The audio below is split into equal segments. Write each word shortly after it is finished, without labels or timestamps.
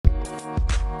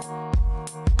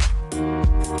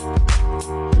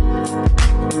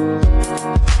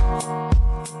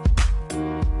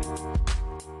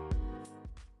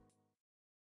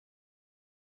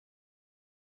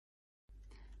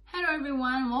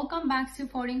welcome back to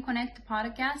Foreign Connect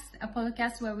podcast, a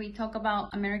podcast where we talk about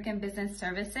American business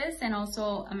services and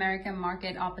also American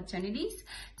market opportunities.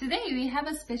 Today we have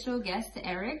a special guest,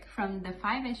 Eric from the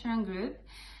Five Echelon Group.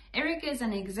 Eric is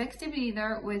an executive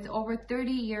leader with over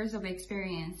 30 years of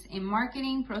experience in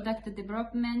marketing, product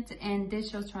development, and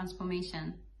digital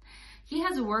transformation. He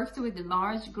has worked with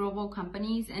large global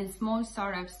companies and small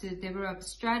startups to develop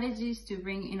strategies to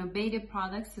bring innovative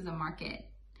products to the market.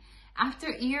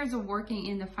 After years of working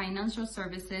in the financial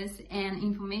services and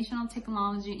informational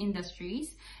technology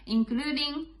industries,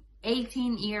 including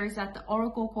 18 years at the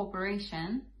Oracle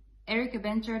Corporation, Eric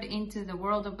ventured into the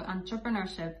world of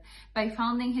entrepreneurship by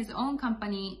founding his own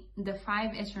company, the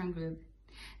Five Echelon Group.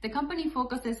 The company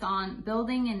focuses on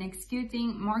building and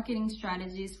executing marketing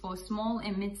strategies for small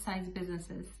and mid-sized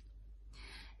businesses.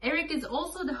 Eric is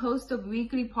also the host of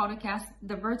weekly podcast,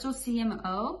 The Virtual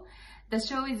CMO. The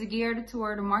show is geared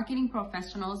toward marketing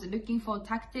professionals looking for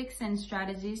tactics and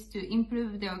strategies to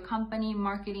improve their company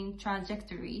marketing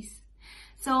trajectories.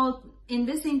 So in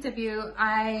this interview,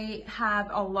 I have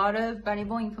a lot of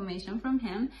valuable information from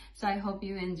him, so I hope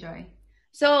you enjoy.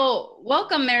 So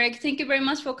welcome, Eric. Thank you very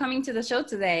much for coming to the show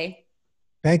today.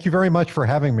 Thank you very much for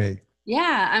having me.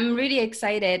 Yeah, I'm really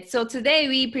excited. So today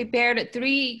we prepared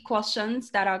 3 questions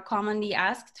that are commonly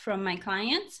asked from my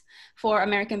clients for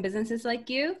American businesses like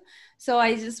you. So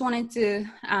I just wanted to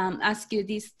ask you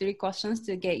these 3 questions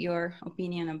to get your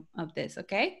opinion of this,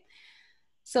 okay?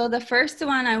 So the first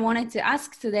one I wanted to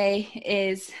ask today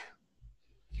is,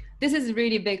 this is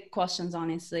really big questions,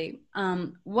 honestly.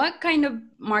 What kind of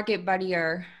market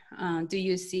barrier do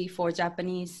you see for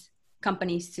Japanese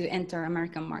companies to enter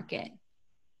American market?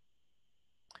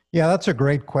 Yeah, that's a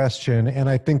great question. And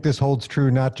I think this holds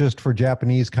true not just for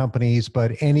Japanese companies,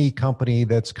 but any company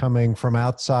that's coming from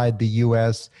outside the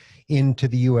U.S. into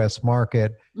the U.S.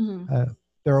 market. Mm-hmm.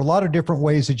 There are a lot of different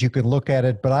ways that you can look at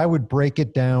it, but I would break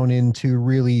it down into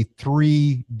really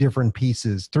 3 different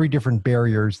pieces, 3 different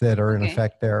barriers that are in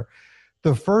effect there.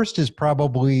 The first is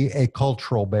probably a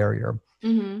cultural barrier.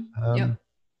 Mm-hmm.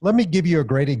 Let me give you a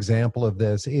great example of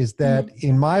this, is that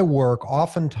in my work,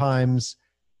 oftentimes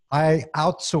I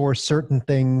outsource certain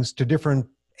things to different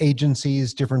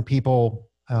agencies, different people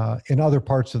in other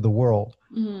parts of the world.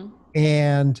 Mm-hmm.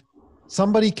 And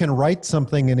somebody can write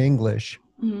something in English,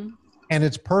 and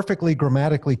it's perfectly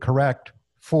grammatically correct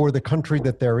for the country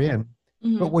that they're in.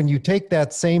 Mm-hmm. But when you take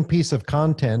that same piece of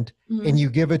content and you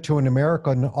give it to an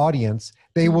American audience,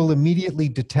 they will immediately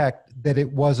detect that it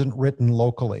wasn't written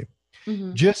locally.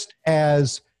 Mm-hmm. Just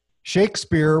as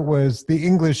Shakespeare was the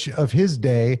English of his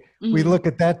day, we look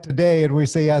at that today and we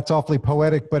say, yeah, it's awfully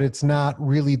poetic, but it's not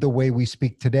really the way we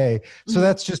speak today. So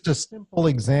that's just a simple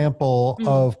example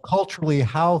of culturally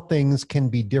how things can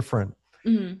be different.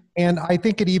 Mm-hmm. And I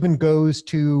think it even goes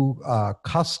to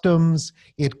customs.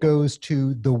 It goes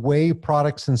to the way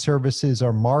products and services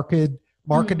are marketed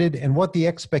and what the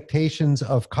expectations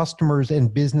of customers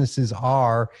and businesses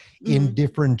are in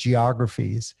different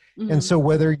geographies. And so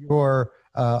whether you're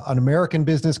an American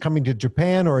business coming to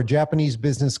Japan or a Japanese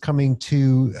business coming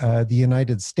to the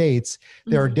United States,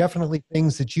 there are definitely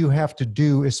things that you have to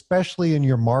do, especially in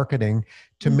your marketing,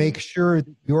 to make sure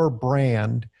that your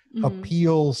brand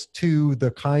appeals to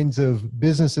the kinds of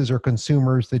businesses or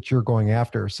consumers that you're going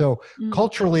after. So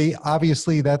culturally,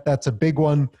 obviously, that's a big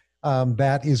one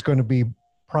that is going to be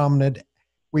prominent.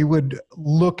 We would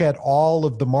look at all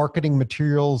of the marketing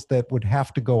materials that would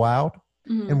have to go out,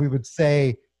 and we would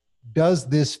say, does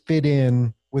this fit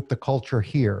in with the culture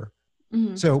here?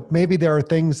 So maybe there are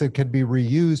things that could be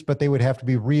reused, but they would have to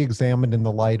be re-examined in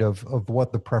the light of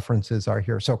what the preferences are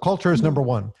here. So culture is number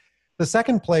 1. The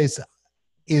second place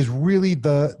is really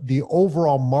the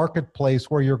overall marketplace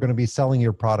where you're going to be selling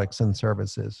your products and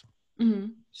services.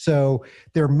 So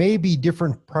there may be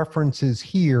different preferences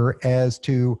here as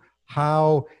to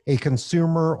how a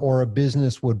consumer or a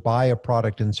business would buy a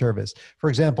product and service. For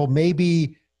example,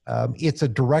 maybe it's a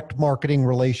direct marketing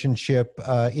relationship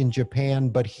in Japan,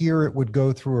 but here it would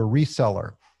go through a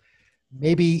reseller.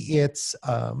 Maybe it's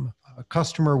a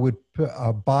customer would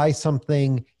buy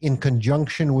something in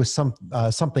conjunction with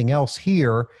something else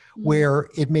here, where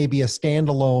it may be a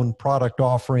standalone product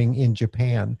offering in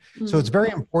Japan. So it's very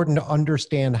important to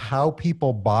understand how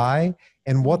people buy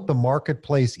and what the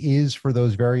marketplace is for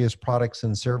those various products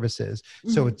and services.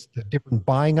 So it's the different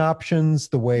buying options,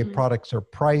 the way products are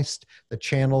priced, the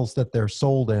channels that they're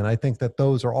sold in. I think that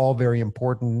those are all very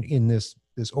important in this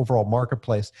overall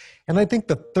marketplace. And I think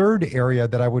the third area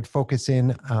that I would focus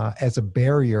in as a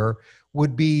barrier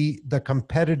would be the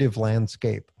competitive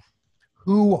landscape.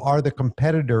 Who are the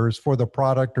competitors for the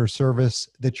product or service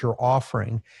that you're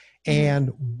offering? And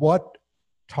what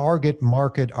target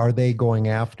market are they going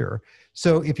after?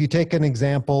 So if you take an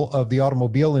example of the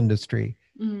automobile industry,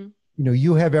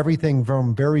 you have everything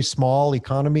from very small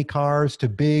economy cars to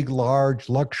big, large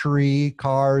luxury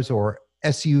cars or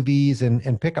SUVs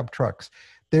and pickup trucks.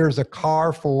 There's a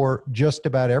car for just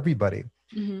about everybody.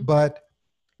 But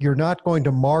you're not going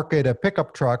to market a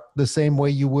pickup truck the same way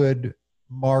you would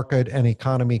market an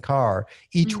economy car.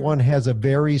 Each one has a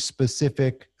very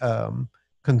specific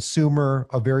consumer,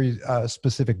 a very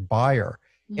specific buyer.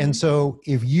 And so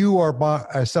if you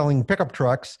are selling pickup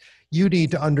trucks, you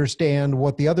need to understand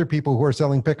what the other people who are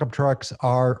selling pickup trucks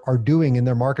are doing in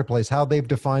their marketplace, how they've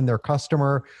defined their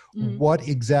customer, what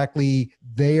exactly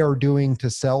they are doing to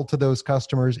sell to those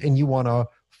customers, and you want to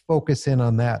focus in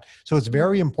on that. So it's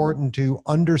very important to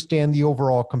understand the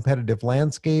overall competitive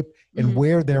landscape and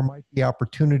where there might be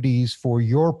opportunities for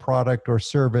your product or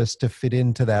service to fit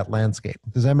into that landscape.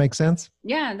 Does that make sense?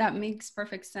 Yeah, that makes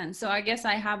perfect sense. So I guess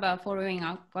I have a following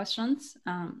up questions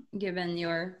given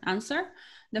your answer.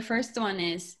 The first one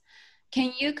is,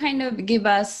 can you kind of give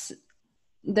us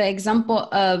the example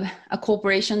of a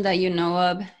corporation that you know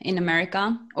of in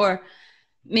America, or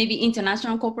maybe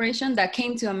international corporation that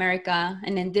came to America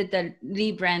and then did the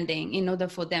rebranding in order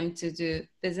for them to do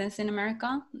business in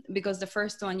America? Because the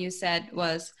first one you said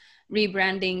was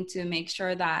rebranding to make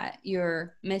sure that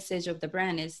your message of the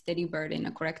brand is delivered in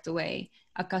a correct way,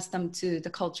 accustomed to the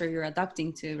culture you're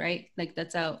adapting to, right? Like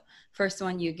that's a first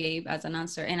one you gave as an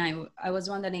answer. And I was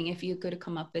wondering if you could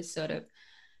come up with sort of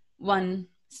one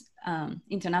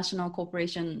international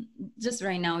corporation just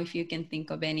right now, if you can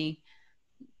think of any.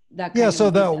 So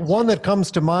the one that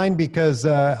comes to mind, because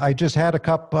I just had a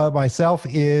cup myself,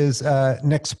 is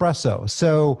Nespresso.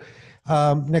 So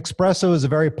Nespresso is a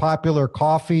very popular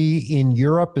coffee in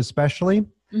Europe, especially.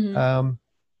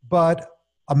 But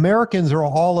Americans are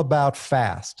all about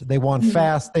fast. They want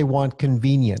fast, they want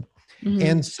convenient.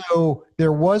 And so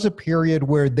there was a period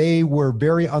where they were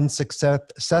very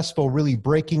unsuccessful really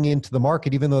breaking into the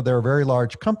market, even though they're a very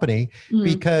large company,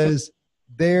 because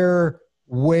their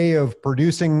way of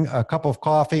producing a cup of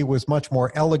coffee was much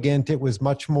more elegant. It was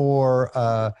much more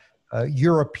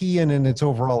European in its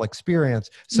overall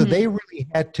experience. So they really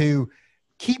had to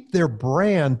keep their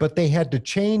brand, but they had to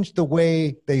change the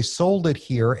way they sold it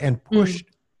here and push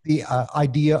the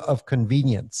idea of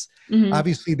convenience.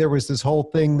 Obviously, there was this whole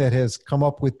thing that has come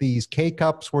up with these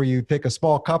K-cups where you take a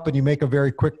small cup and you make a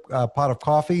very quick pot of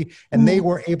coffee. And they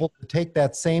were able to take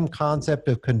that same concept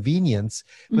of convenience,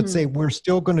 but say, we're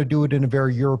still going to do it in a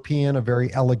very European, a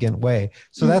very elegant way.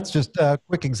 So that's just a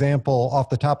quick example off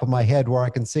the top of my head where I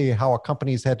can see how a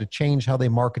company's had to change how they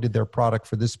marketed their product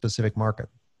for this specific market.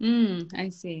 I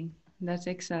see. That's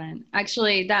excellent.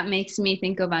 Actually, that makes me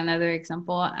think of another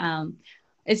example.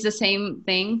 It's the same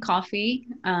thing, coffee.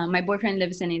 My boyfriend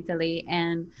lives in Italy,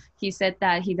 and he said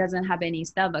that he doesn't have any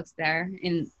Starbucks there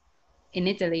in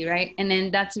Italy, right? And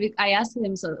then I asked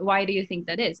him, so why do you think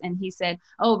that is? And he said,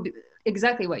 oh,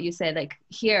 exactly what you said. Like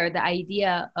here, the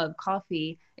idea of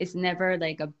coffee is never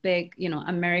like a big,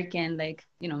 American,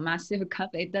 massive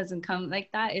cup. It doesn't come like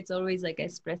that. It's always like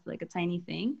espresso, like a tiny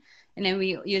thing. And then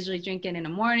we usually drink it in the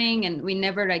morning, and we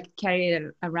never carry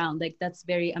it around. Like that's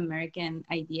very American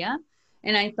idea.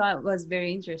 And I thought it was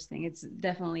very interesting. It's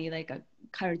definitely like a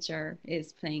culture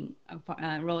is playing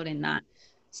a role in that.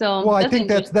 So well, I think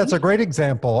that's a great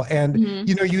example. And,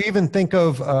 you even think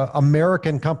of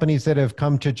American companies that have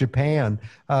come to Japan.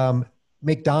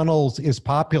 McDonald's is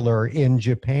popular in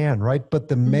Japan, right? But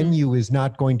the menu is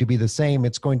not going to be the same.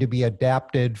 It's going to be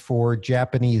adapted for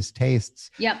Japanese tastes.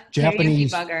 Yep.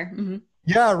 Japanese burger.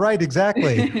 Yeah, right,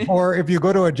 exactly. Or if you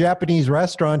go to a Japanese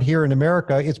restaurant here in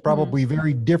America, it's probably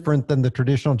very different than the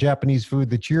traditional Japanese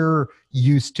food that you're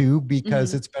used to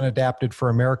because it's been adapted for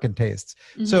American tastes.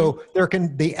 So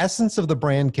the essence of the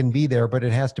brand can be there, but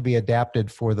it has to be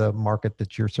adapted for the market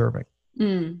that you're serving.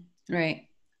 Right.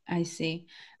 I see.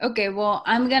 Okay, well,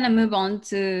 I'm going to move on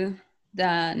to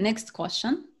the next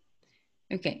question.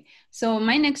 Okay, so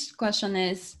my next question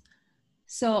is,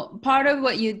 so part of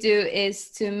what you do is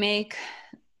to make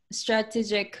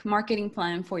strategic marketing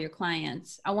plan for your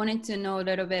clients. I wanted to know a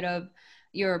little bit of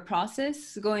your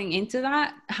process going into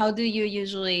that. How do you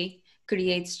usually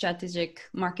create strategic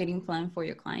marketing plan for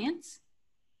your clients?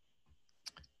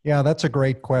 Yeah, that's a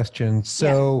great question.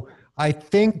 So I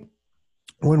think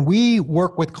when we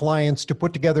work with clients to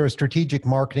put together a strategic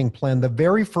marketing plan, the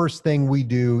very first thing we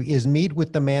do is meet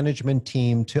with the management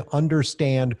team to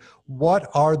understand what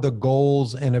are the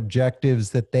goals and objectives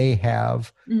that they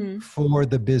have for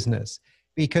the business.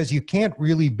 Because you can't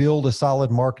really build a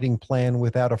solid marketing plan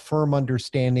without a firm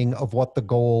understanding of what the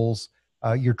goals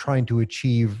you're trying to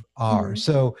achieve are. Mm-hmm.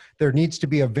 So there needs to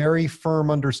be a very firm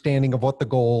understanding of what the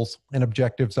goals and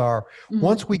objectives are. Mm-hmm.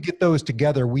 Once we get those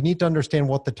together, we need to understand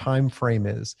what the time frame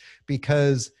is,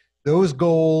 because those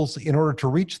goals, in order to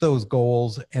reach those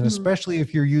goals, and especially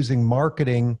if you're using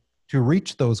marketing to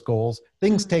reach those goals,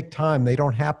 things take time. They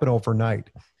don't happen overnight.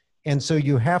 And so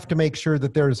you have to make sure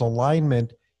that there's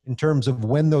alignment in terms of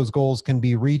when those goals can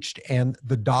be reached and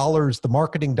the dollars, the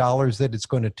marketing dollars that it's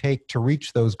going to take to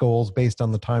reach those goals based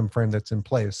on the time frame that's in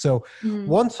place. So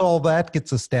once all that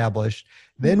gets established,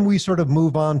 then we sort of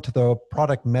move on to the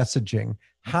product messaging.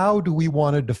 How do we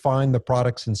want to define the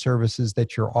products and services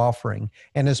that you're offering?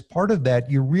 And as part of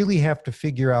that, you really have to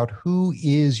figure out who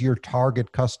is your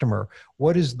target customer.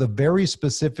 What is the very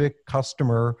specific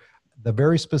customer, the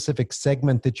very specific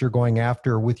segment that you're going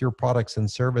after with your products and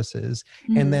services?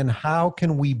 And then how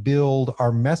can we build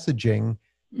our messaging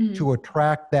to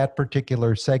attract that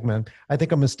particular segment? I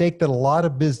think a mistake that a lot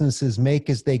of businesses make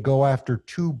is they go after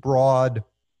too broad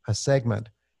a segment.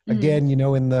 Again, you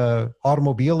know, in the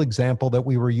automobile example that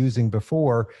we were using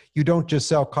before, you don't just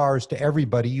sell cars to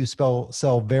everybody. You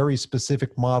sell very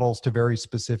specific models to very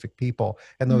specific people.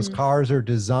 And those cars are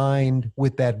designed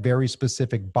with that very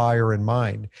specific buyer in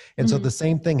mind. And so the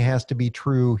same thing has to be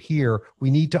true here.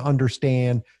 We need to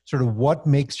understand sort of what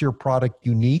makes your product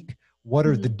unique. What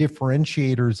are the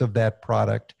differentiators of that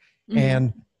product?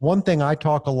 And one thing I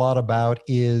talk a lot about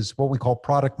is what we call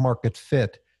product market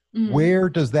fit. Where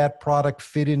does that product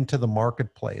fit into the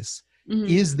marketplace?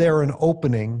 Is there an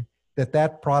opening that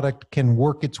that product can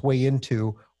work its way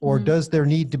into, or does there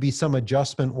need to be some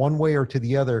adjustment one way or to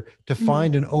the other to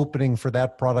find an opening for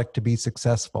that product to be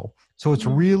successful? So it's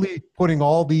really putting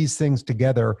all these things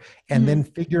together and then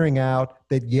figuring out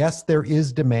that, yes, there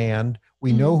is demand.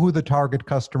 We know who the target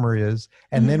customer is,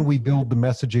 and then we build the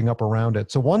messaging up around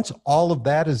it. So once all of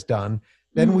that is done,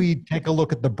 then we take a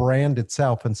look at the brand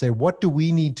itself and say, what do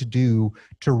we need to do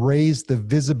to raise the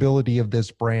visibility of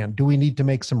this brand? Do we need to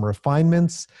make some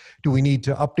refinements? Do we need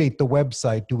to update the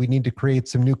website? Do we need to create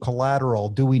some new collateral?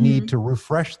 Do we need to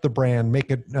refresh the brand,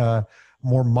 make it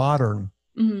more modern?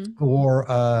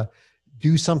 Or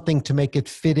do something to make it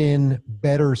fit in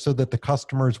better so that the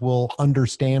customers will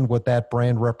understand what that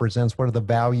brand represents, what are the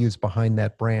values behind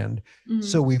that brand.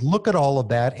 So we look at all of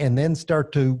that and then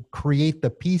start to create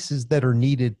the pieces that are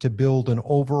needed to build an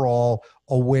overall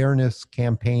awareness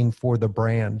campaign for the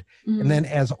brand. And then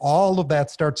as all of that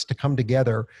starts to come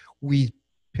together, we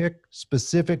pick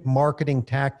specific marketing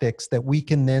tactics that we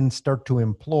can then start to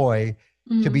employ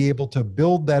to be able to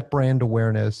build that brand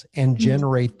awareness and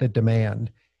generate the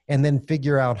demand. And then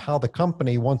figure out how the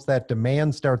company, once that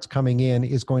demand starts coming in,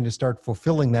 is going to start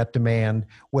fulfilling that demand,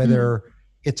 whether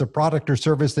it's a product or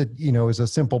service that, you know, is a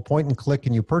simple point and click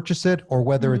and you purchase it, or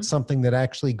whether it's something that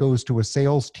actually goes to a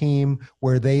sales team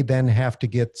where they then have to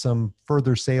get some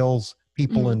further sales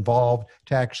people involved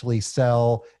to actually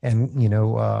sell and, you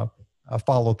know,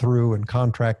 follow through and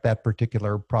contract that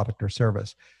particular product or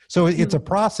service. So it's a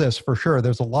process for sure.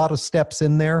 There's a lot of steps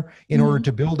in there in order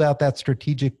to build out that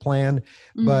strategic plan.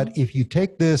 But if you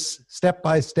take this step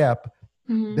by step,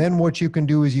 then what you can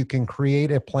do is you can create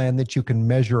a plan that you can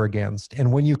measure against.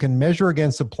 And when you can measure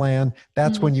against a plan,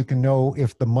 that's when you can know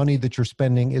if the money that you're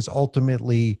spending is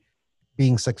ultimately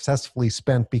being successfully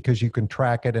spent, because you can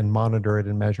track it and monitor it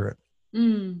and measure it.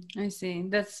 I see.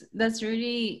 That's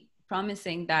really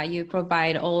promising that you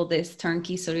provide all this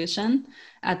turnkey solution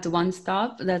at one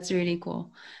stop. That's really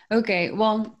cool. Okay,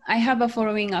 well, I have a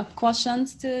following up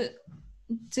questions to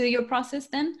your process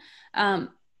then.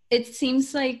 It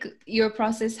seems like your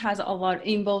process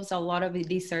involves a lot of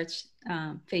research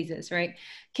phases, right?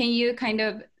 Can you kind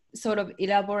of sort of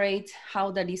elaborate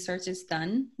how the research is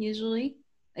done usually?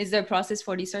 Is there a process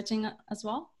for researching as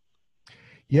well?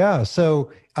 Yeah,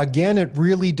 so again, it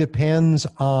really depends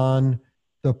on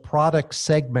the product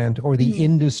segment or the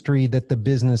industry that the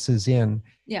business is in.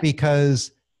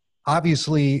 Because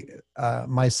obviously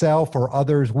myself or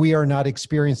others, we are not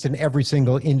experienced in every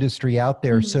single industry out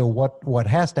there. So what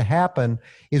has to happen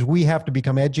is we have to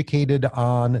become educated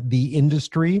on the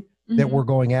industry that we're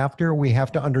going after. We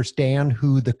have to understand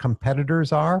who the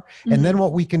competitors are. And then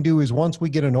what we can do is, once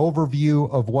we get an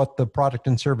overview of what the product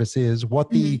and service is, what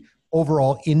the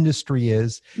overall industry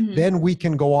is, then we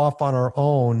can go off on our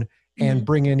own and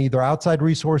bring in either outside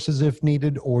resources if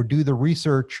needed, or do the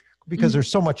research, because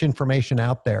there's so much information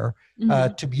out there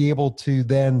to be able to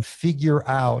then figure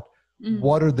out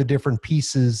what are the different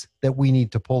pieces that we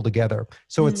need to pull together.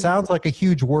 So it sounds like a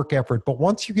huge work effort, but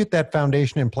once you get that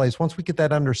foundation in place, once we get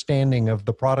that understanding of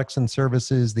the products and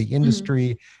services, the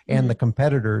industry and the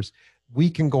competitors, we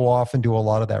can go off and do a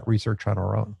lot of that research on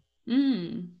our own.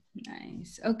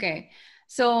 Nice. Okay.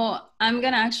 So I'm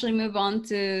going to actually move on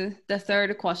to the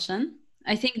third question.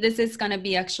 I think this is going to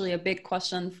be actually a big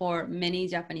question for many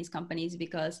Japanese companies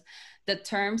because the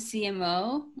term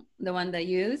CMO, the one that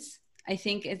use, I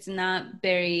think it's not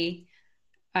very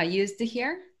used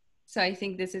here. So I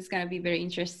think this is going to be very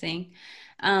interesting.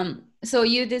 So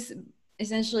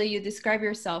essentially you describe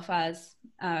yourself as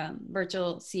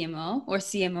virtual CMO or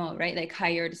CMO, right? Like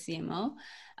hired CMO.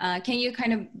 Can you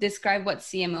kind of describe what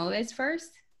CMO is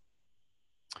first?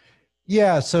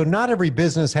 Yeah, so not every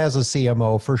business has a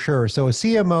CMO for sure. So a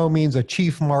CMO means a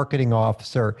chief marketing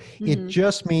officer. It Mm-hmm.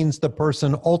 just means the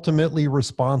person ultimately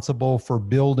responsible for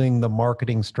building the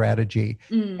marketing strategy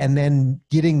Mm, and then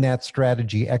getting that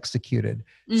strategy executed.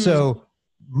 mm, So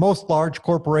most large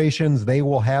corporations, they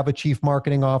will have a chief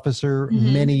marketing officer.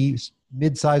 mm-hmm, Many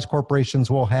mid-sized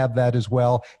corporations will have that as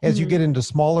well. As you mm-hmm, get into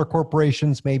smaller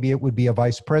corporations, maybe it would be a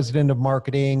vice president of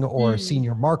marketing or a mm,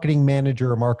 senior marketing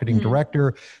manager or marketing mm-hmm,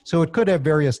 director. So it could have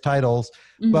various titles,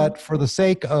 mm-hmm, but for the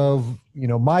sake of,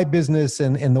 my business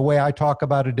and the way I talk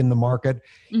about it in the market,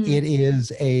 mm-hmm, it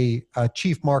is a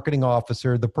chief marketing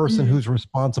officer, the person mm-hmm, who's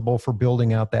responsible for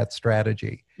building out that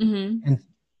strategy. mm-hmm, And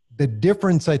the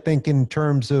difference, I think, in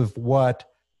terms of what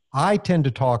I tend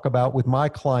to talk about with my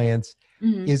clients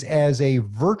mm-hmm, is as a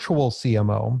virtual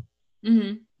CMO,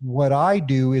 mm-hmm, what I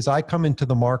do is I come into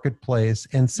the marketplace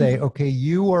and say, mm-hmm, okay,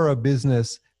 you are a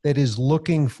business that is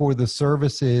looking for the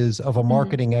services of a mm-hmm,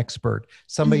 marketing expert,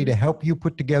 somebody mm-hmm, to help you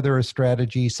put together a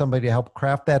strategy, somebody to help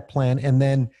craft that plan, and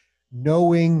then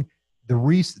knowing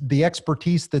the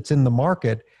expertise that's in the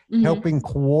market, mm-hmm, helping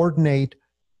coordinate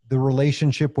the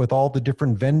relationship with all the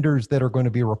different vendors that are going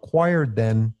to be required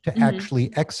then to mm-hmm,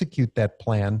 actually execute that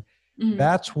plan. mm-hmm,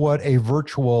 That's what a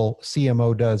virtual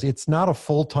CMO does. It's not a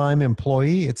full-time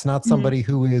employee. It's not mm-hmm, somebody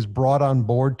who is brought on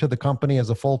board to the company as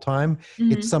a full-time.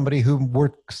 It's mm-hmm, somebody who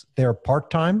works there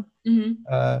part-time. mm-hmm,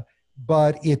 Uh,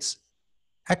 but it's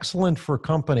excellent for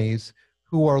companies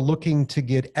who are looking to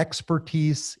get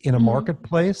expertise in a mm-hmm,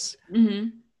 marketplace, mm-hmm,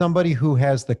 somebody who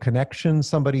has the connection,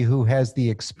 somebody who has the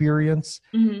experience,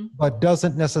 mm-hmm, but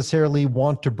doesn't necessarily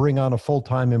want to bring on a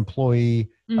full-time employee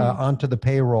onto the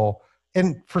payroll.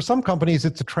 And for some companies,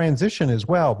 it's a transition as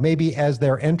well. Maybe as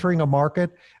they're entering a market,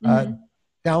 mm-hmm,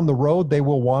 down the road, they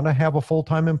will want to have a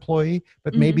full-time employee,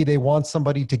 but maybe mm-hmm, they want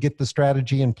somebody to get the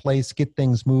strategy in place, get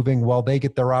things moving while they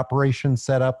get their operations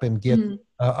set up and get mm-hmm,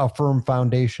 a firm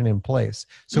foundation in place.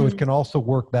 So it mm-hmm, can also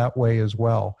work that way as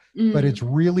well. But it's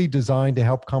really designed to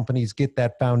help companies get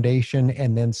that foundation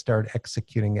and then start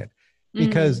executing it. mm-hmm,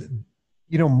 Because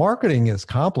marketing is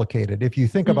complicated. If you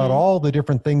think about mm-hmm, all the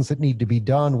different things that need to be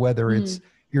done, whether it's mm-hmm,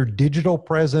 your digital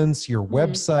presence, your mm-hmm,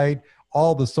 website,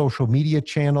 all the social media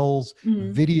channels,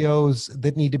 mm-hmm, videos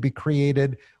that need to be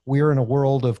created. We're in a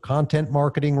world of content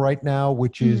marketing right now,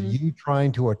 which is mm-hmm. you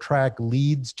trying to attract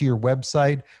leads to your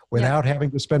website Yep. without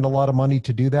having to spend a lot of money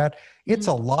to do that. It's Mm-hmm,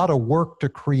 a lot of work to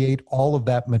create all of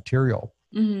that material.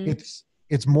 mm-hmm,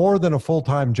 It's more than a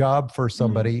full-time job for mm-hmm,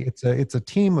 somebody. It's a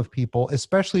team of people,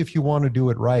 especially if you want to do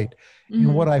it right.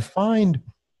 And what mm-hmm, I find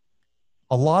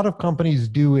a lot of companies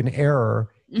do in error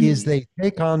is mm-hmm, they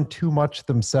take on too much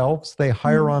themselves. They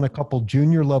hire mm-hmm, on a couple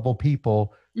junior level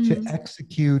people to mm-hmm,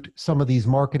 execute some of these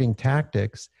marketing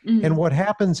tactics. And mm-hmm, what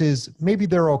happens is maybe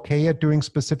they're okay at doing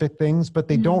specific things, but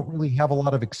they mm-hmm, don't really have a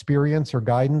lot of experience or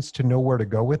guidance to know where to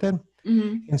go with it.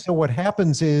 mm-hmm, And so what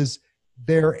happens is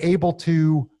they're able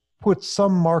to put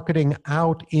some marketing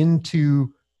out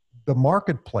into the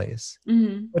marketplace,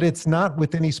 mm-hmm, but it's not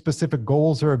with any specific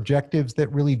goals or objectives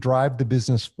that really drive the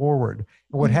business forward.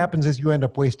 And what mm-hmm, happens is you end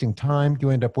up wasting time, you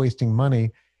end up wasting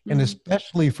money, and mm-hmm,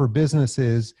 especially for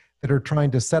businesses that are trying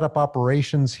to set up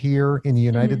operations here in the mm-hmm.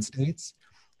 United States,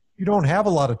 you don't have a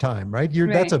lot of time, right?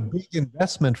 That's a Right. big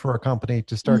investment for a company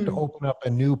to start to Mm-hmm, open up a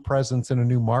new presence in a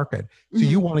new market. So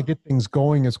you mm-hmm, want to get things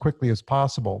going as quickly as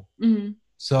possible. mm-hmm,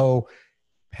 So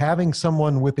having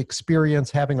someone with experience,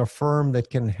 having a firm that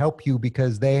can help you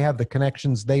because they have the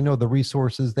connections, they know the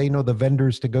resources, they know the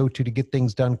vendors to go to get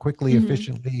things done quickly, mm-hmm,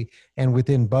 efficiently, and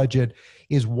within budget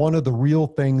is one of the real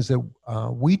things that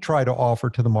we try to offer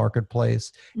to the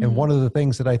marketplace. And mm-hmm. one of the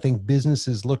things that I think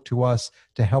businesses look to us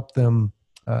to help them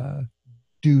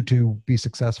do to be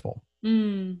successful.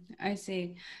 I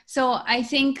see. So I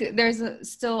think there's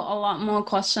still a lot more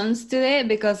questions to it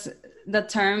because the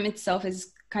term itself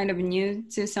is kind of new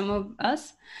to some of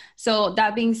us. So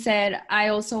that being said, I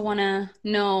also want to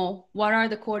know what are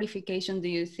the qualifications do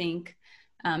you think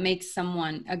makes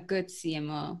someone a good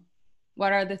CMO?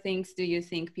 What are the things do you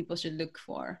think people should look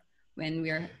for when we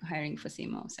are hiring for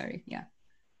CMO? Sorry. Yeah.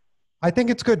 I think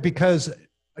it's good because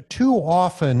too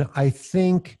often I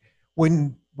think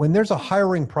when when there's a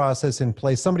hiring process in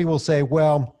place, somebody will say,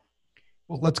 well,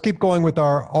 let's keep going with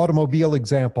our automobile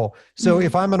example. So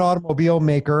if I'm an automobile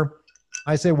maker,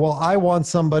 I say, well, I want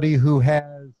somebody who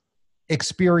has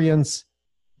experience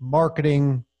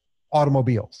marketing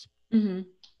automobiles.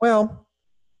 Well,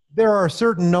 there are a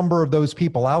certain number of those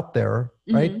people out there,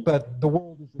 right? But the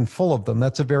world isn't full of them.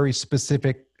 That's a very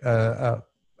specific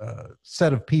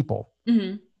set of people.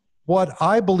 What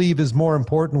I believe is more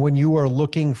important when you are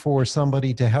looking for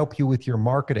somebody to help you with your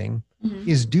marketing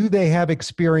is, do they have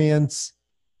experience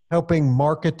helping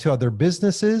market to other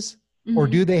businesses, or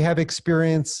do they have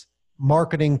experience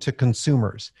marketing to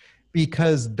consumers?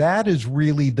 Because that is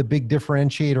really the big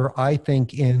differentiator, I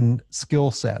think, in skill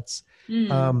sets.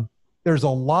 There's a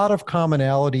lot of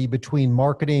commonality between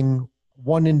marketing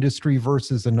one industry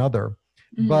versus another,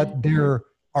 but there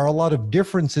are a lot of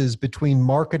differences between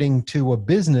marketing to a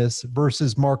business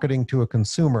versus marketing to a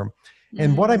consumer.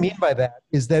 And what I mean by that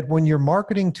is that when you're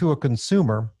marketing to a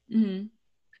consumer,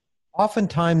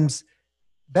 oftentimes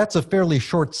that's a fairly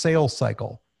short sales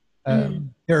cycle.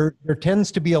 There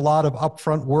tends to be a lot of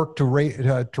upfront work to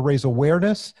raise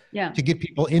awareness, to get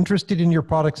people interested in your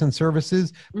products and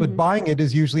services, but buying it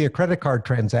is usually a credit card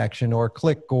transaction or a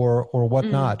click or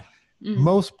whatnot.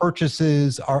 Most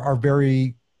purchases are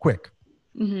very quick.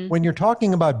 When you're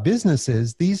talking about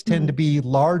businesses, these tend to be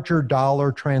larger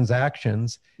dollar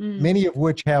transactions, many of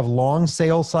which have long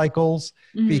sales cycles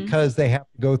because they have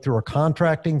to go through a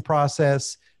contracting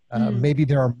process. Maybe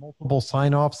there are multiple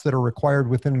sign-offs that are required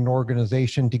within an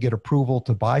organization to get approval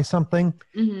to buy something.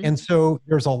 And so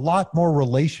there's a lot more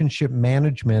relationship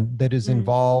management that is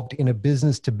involved in a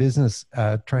business-to-business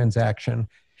transaction.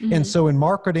 And so in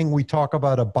marketing, we talk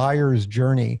about a buyer's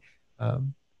journey.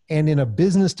 And in a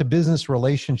business-to-business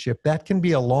relationship, that can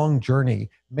be a long journey.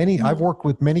 I've worked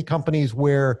with many companies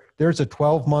where there's a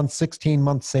 12-month,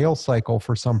 16-month sales cycle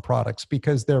for some products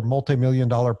because they're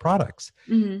multi-million-dollar products.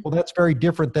 Well, that's very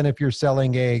different than if you're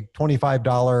selling a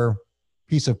 $25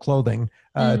 piece of clothing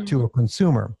to a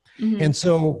consumer. And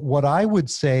so what I would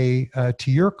say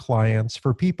to your clients,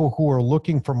 for people who are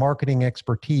looking for marketing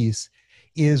expertise,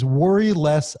 is worry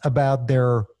less about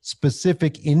their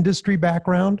specific industry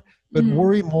background, but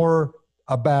worry more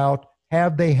about,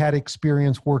 have they had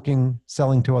experience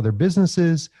selling to other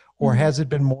businesses, or has it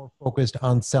been more focused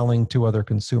on selling to other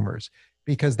consumers?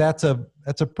 Because that's a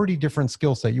pretty different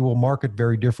skill set. You will market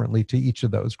very differently to each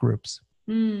of those groups.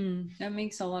 That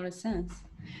makes a lot of sense.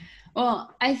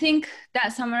 Well, I think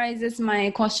that summarizes my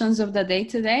questions of the day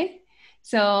today.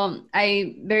 So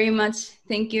I very much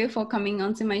thank you for coming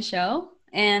onto my show.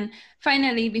 And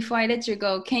finally, before I let you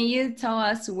go, can you tell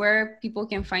us where people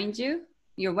can find you,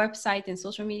 your website and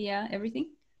social media,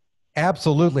 everything?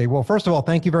 Absolutely. Well, first of all,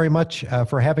 thank you very much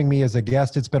for having me as a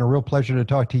guest. It's been a real pleasure to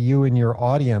talk to you and your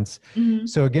audience.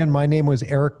 So again, my name was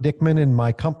Eric Dickman, and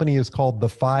my company is called the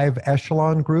 5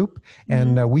 Echelon Group.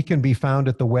 And we can be found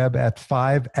at the web at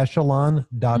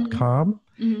 5echelon.com.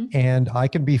 And I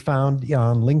can be found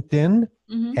on LinkedIn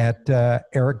at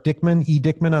Eric Dickman, E.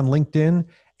 Dickman on LinkedIn,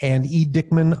 and E.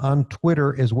 Dickman on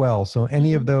Twitter as well. So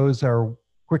any of those are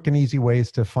quick and easy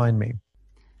ways to find me.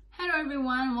 Hello,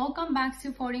 everyone. Welcome back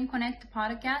to Foreign Connect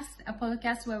podcast, a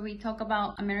podcast where we talk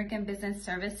about American business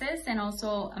services and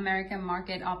also American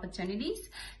market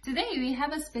opportunities. Today, we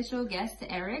have a special guest,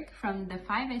 Eric, from the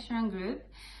 5 Echelon Group.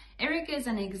 Eric is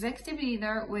an executive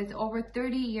leader with over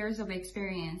 30 years of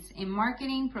experience in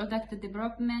marketing, product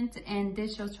development, and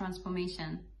digital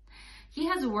transformation. He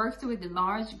has worked with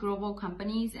large global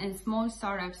companies and small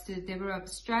startups to develop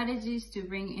strategies to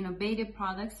bring innovative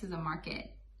products to the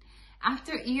market.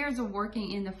 After years of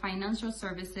working in the financial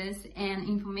services and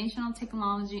informational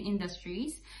technology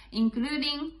industries,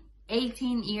 including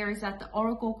 18 years at the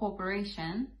Oracle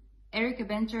Corporation, Eric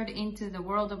ventured into the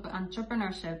world of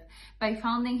entrepreneurship by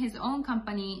founding his own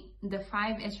company, the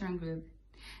 5 Echelon Group.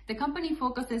 The company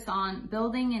focuses on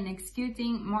building and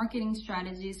executing marketing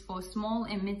strategies for small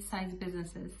and mid-sized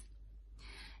businesses.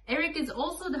 Eric is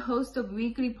also the host of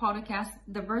weekly podcast,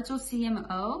 The Virtual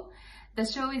CMO. The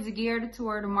show is geared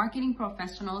toward marketing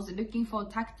professionals looking for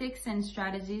tactics and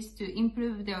strategies to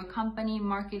improve their company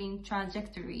marketing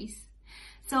trajectories.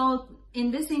 So in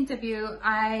this interview,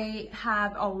 I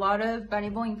have a lot of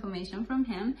valuable information from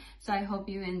him, so I hope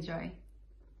you enjoy.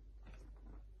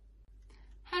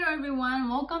 Hello, everyone.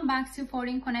 Welcome back to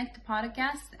Foreign Connect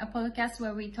podcast, a podcast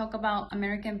where we talk about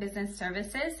American business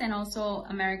services and also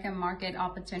American market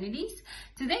opportunities.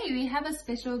 Today, we have a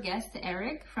special guest,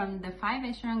 Eric, from the 5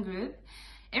 Echelon Group.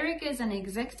 Eric is an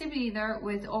executive leader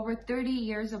with over 30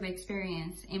 years of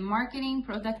experience in marketing,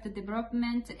 product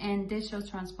development, and digital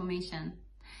transformation.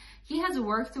 He has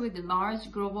worked with large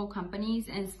global companies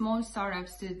and small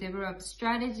startups to develop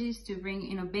strategies to bring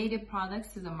innovative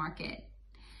products to the market.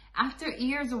 After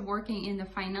years of working in the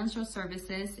financial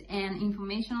services and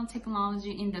informational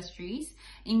technology industries,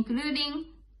 including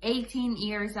 18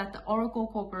 years at the Oracle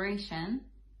Corporation,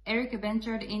 Eric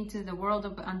ventured into the world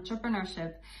of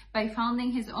entrepreneurship by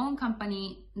founding his own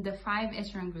company, the 5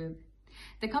 Echelon Group.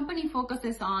 The company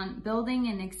focuses on building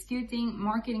and executing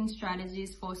marketing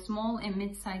strategies for small and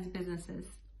mid-sized businesses.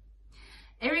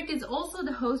 Eric is also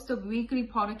the host of weekly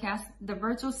podcast, The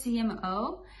Virtual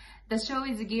CMO. The show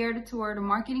is geared toward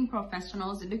marketing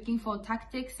professionals looking for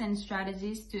tactics and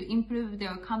strategies to improve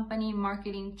their company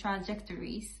marketing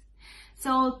trajectories.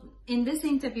 So in this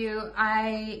interview,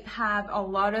 I have a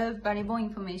lot of valuable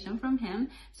information from him,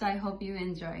 so I hope you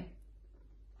enjoy.